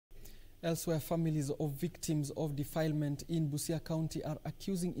Elsewhere, families of victims of defilement in Busia County are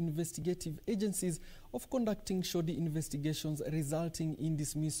accusing investigative agencies of conducting shoddy investigations resulting in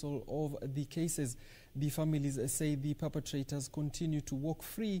dismissal of the cases. The families say the perpetrators continue to walk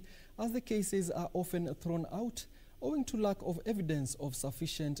free as the cases are often thrown out owing to lack of evidence of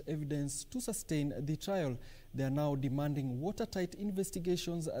sufficient evidence to sustain the trial. They are now demanding watertight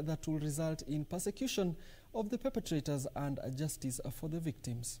investigations that will result in persecution of the perpetrators and justice for the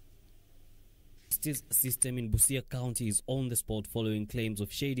victims. Justice system in Busia County is on the spot following claims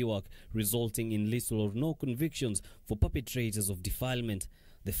of shady work resulting in little or no convictions for perpetrators of defilement.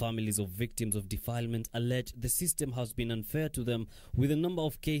 The families of victims of defilement allege the system has been unfair to them, with a number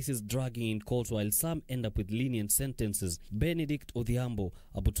of cases dragging in court while some end up with lenient sentences. Benedict Odhiambo,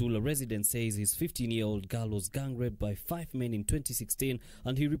 a Butula resident, says his 15-year-old girl was gang raped by 5 men in 2016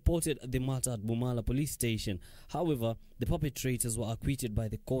 and he reported the matter at Bumala police station. However, the perpetrators were acquitted by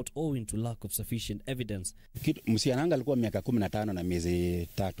the court owing to lack of sufficient evidence. Msichana alikuwa miaka 15 na miezi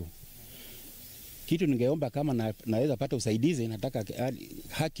 3. Kitu ningeomba kama naweza pata usaidizi, nataka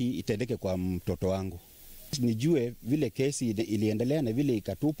haki itendeke kwa mtoto wangu. Nijue vile kesi iliendelea na vile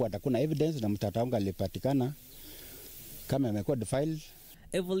ikatupwa, atakuwa na evidence na mtoto wangu alipatikana kama amekuwa defiled.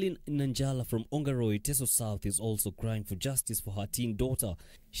 Evelyn Nanjala from Ongaroi, Teso South, is also crying for justice for her teen daughter.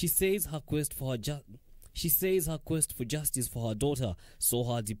 She says her quest for justice for her daughter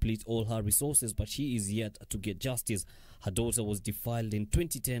saw her deplete all her resources, but she is yet to get justice. Her daughter was defiled in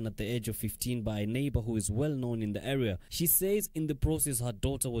 2010 at the age of 15 by a neighbor who is well known in the area. She says in the process her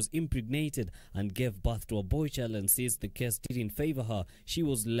daughter was impregnated and gave birth to a boy child, and says the case didn't favor her. She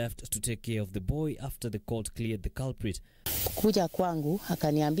was left to take care of the boy after the court cleared the culprit. Kuja kwangu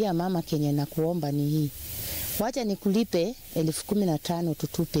akaniambia, mama, kenye na kuomba ni hii, wacha nikulipe 15,000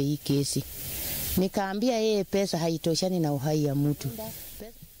 tutupe hii kesi. Nikaambia yeye pesa haitoshani na uhai ya mtu.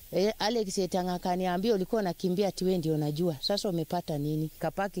 Alex Etanga kaniambia, ulikuwa unakimbia ati wewe ndio unajua. Sasa umepata nini?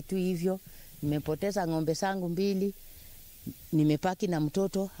 Kapaki tu hivyo. Nimepoteza ng'ombe zangu 2. Nimepaki na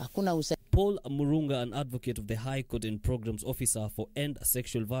mtoto, hakuna usaidizi. Paul Murunga, an advocate of the High Court and Programs Officer for End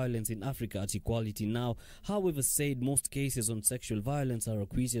Sexual Violence in Africa at Equality Now, however, said most cases on sexual violence are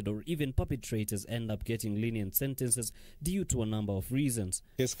acquitted, or even perpetrators end up getting lenient sentences due to a number of reasons.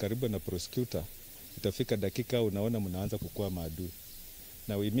 Case karibu na prosecutor, itafika dakika unaona mnaanza kukua maadui.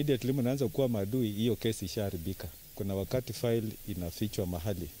 Na immediately mnaanza kukua maadui, hiyo kesi ishaharibika. Kuna wakati file inafichwa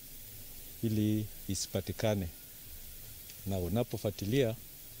mahali ili isipatikane, na unapofuatilia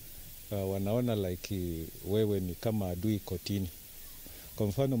wanaona like wewe ni kama adui kotini. Kwa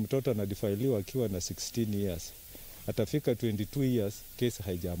mfano, mtoto anadefiliwa akiwa na 16 years. Atafika 22 years, kesi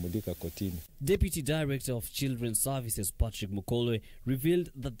haijaamulika kotini. Deputy Director of Children's Services Patrick Mukolwe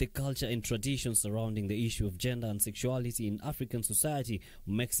revealed that the culture and traditions surrounding the issue of gender and sexuality in African society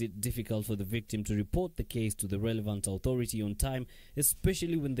makes it difficult for the victim to report the case to the relevant authority on time,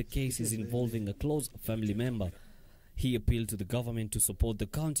 especially when the case is involving a close family member. He appealed to the government to support the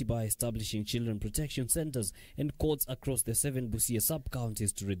county by establishing children protection centers and courts across the 7 Busia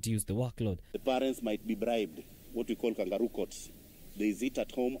sub-counties to reduce the workload. The parents might be bribed, what we call kangaroo courts. They sit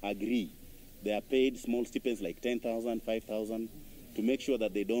at home, agree. They are paid small stipends like 10,000, 5,000 to make sure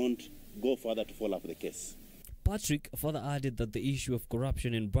that they don't go further to follow up the case. Patrick further added that the issue of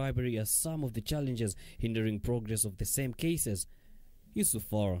corruption and bribery are some of the challenges hindering progress of the same cases. Yusuf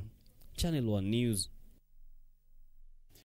Farah, Channel 1 News.